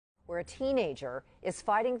where a teenager is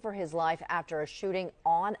fighting for his life after a shooting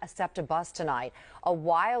on a SEPTA bus tonight. A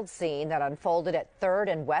wild scene that unfolded at 3rd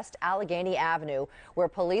and West Allegheny Avenue, where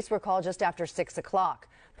police were called just after 6 o'clock.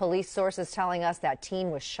 Police sources telling us that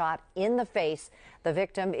teen was shot in the face. The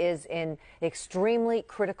victim is in extremely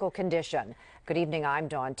critical condition. Good evening, I'm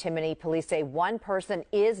Dawn Timoney. Police say one person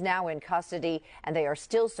is now in custody and they are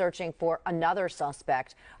still searching for another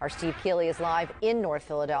suspect. Our Steve Keeley is live in North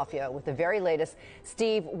Philadelphia with the very latest.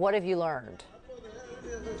 Steve, what have you learned?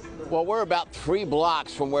 Well, we're about 3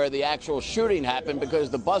 blocks from where the actual shooting happened because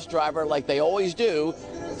the bus driver, like they always do,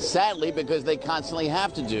 sadly, because they constantly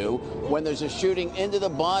have to do, when there's a shooting into the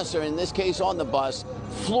bus, or in this case on the bus,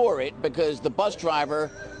 floor it because the bus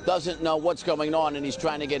driver doesn't know what's going on and he's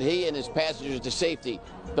trying to get he and his passengers to safety.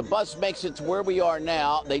 The bus makes it to where we are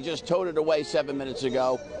now. They just towed it away 7 minutes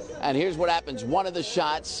ago. And here's what happens. One of the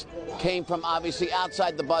shots came from obviously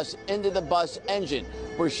outside the bus into the bus engine.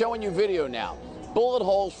 We're showing you video now. Bullet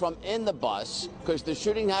holes from in the bus because the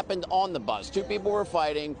shooting happened on the bus. 2 people were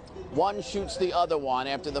fighting. One shoots the other one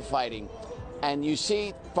after the fighting. And you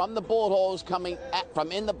see from the bullet holes coming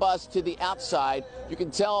from in the bus to the outside, you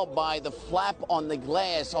can tell by the flap on the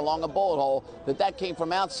glass along a bullet hole that that came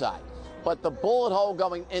from outside. But the bullet hole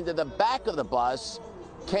going into the back of the bus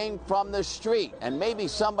came from the street. And maybe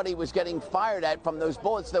somebody was getting fired at from those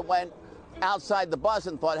bullets that went outside the bus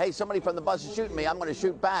and thought, hey, somebody from the bus is shooting me, I'm going to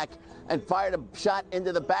shoot back, and fired a shot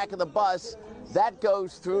into the back of the bus. That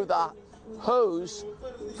goes through the hose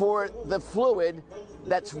for the fluid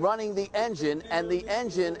that's running the engine, and the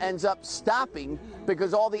engine ends up stopping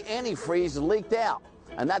because all the antifreeze leaked out.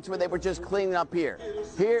 And that's where they were just cleaning up here.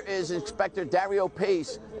 Here is Inspector Dario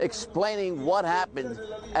Pace explaining what happened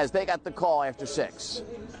as they got the call after 6.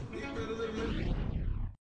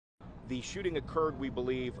 The shooting occurred, we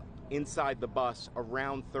believe, inside the bus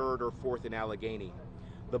around 3rd or 4th in Allegheny.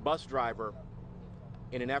 The bus driver,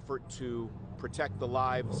 in an effort to protect the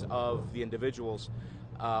lives of the individuals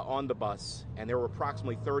on the bus, and there were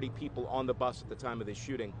approximately 30 people on the bus at the time of the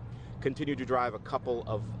shooting, continued to drive a couple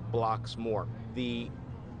of blocks more. The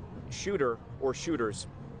shooter or shooters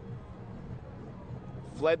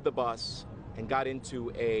fled the bus and got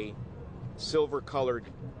into a silver-colored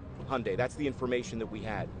Hyundai. That's the information that we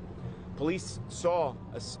had. Police saw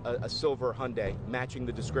a silver Hyundai matching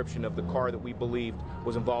the description of the car that we believed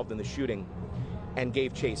was involved in the shooting and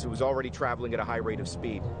gave chase. It was already traveling at a high rate of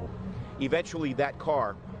speed. Eventually, that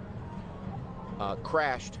car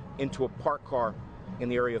crashed into a parked car in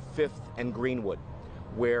the area of 5th and Greenwood,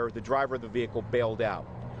 where the driver of the vehicle bailed out.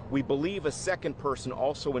 We believe a second person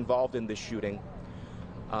also involved in this shooting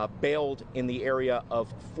bailed in the area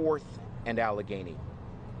of 4th and Allegheny.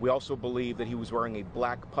 We also believe that he was wearing a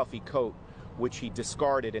black puffy coat, which he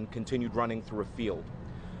discarded and continued running through a field.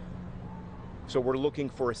 So we're looking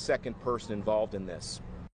for a second person involved in this.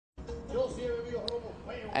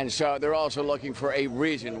 And so they're also looking for a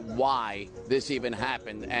reason why this even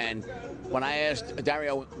happened. And when I asked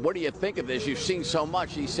Dario, what do you think of this? You've seen so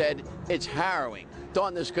much. He said, it's harrowing.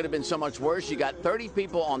 Dawn, this could have been so much worse. You got 30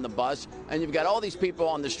 people on the bus, and you've got all these people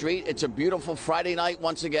on the street. It's a beautiful Friday night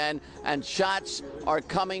once again, and shots are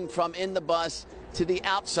coming from in the bus to the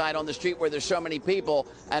outside on the street where there's so many people.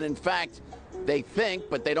 And in fact, they think,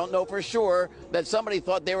 but they don't know for sure, that somebody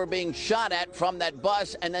thought they were being shot at from that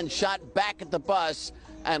bus and then shot back at the bus.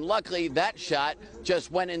 And luckily, that shot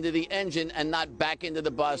just went into the engine and not back into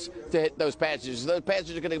the bus to hit those passengers. Those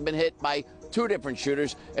passengers are going to have been hit by 2 different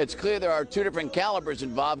shooters. It's clear there are 2 different calibers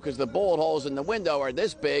involved because the bullet holes in the window are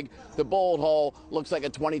this big. The bullet hole looks like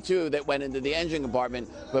a .22 that went into the engine compartment.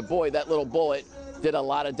 But boy, that little bullet did a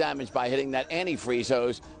lot of damage by hitting that antifreeze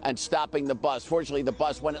hose and stopping the bus. Fortunately, the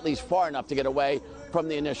bus went at least far enough to get away from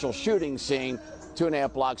the initial shooting scene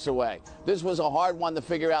 2.5 blocks away. This was a hard one to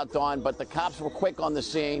figure out, Dawn, but the cops were quick on the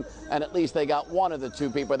scene, and at least they got one of the 2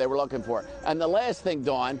 people they were looking for. And the last thing,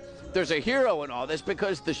 Dawn, there's a hero in all this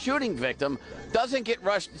because the shooting victim doesn't get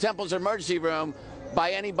rushed to Temple's emergency room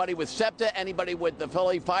by anybody with SEPTA, anybody with the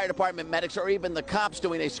Philly Fire Department medics, or even the cops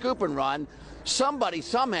doing a scoop and run. Somebody,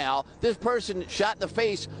 somehow, this person shot in the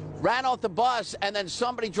face, ran off the bus, and then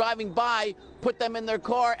somebody driving by put them in their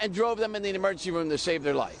car and drove them in the emergency room to save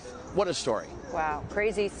their life. What a story. Wow,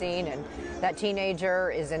 crazy scene, and that teenager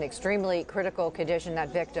is in extremely critical condition,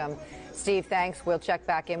 that victim. Steve, thanks. We'll check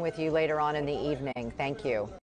back in with you later on in the evening. Thank you.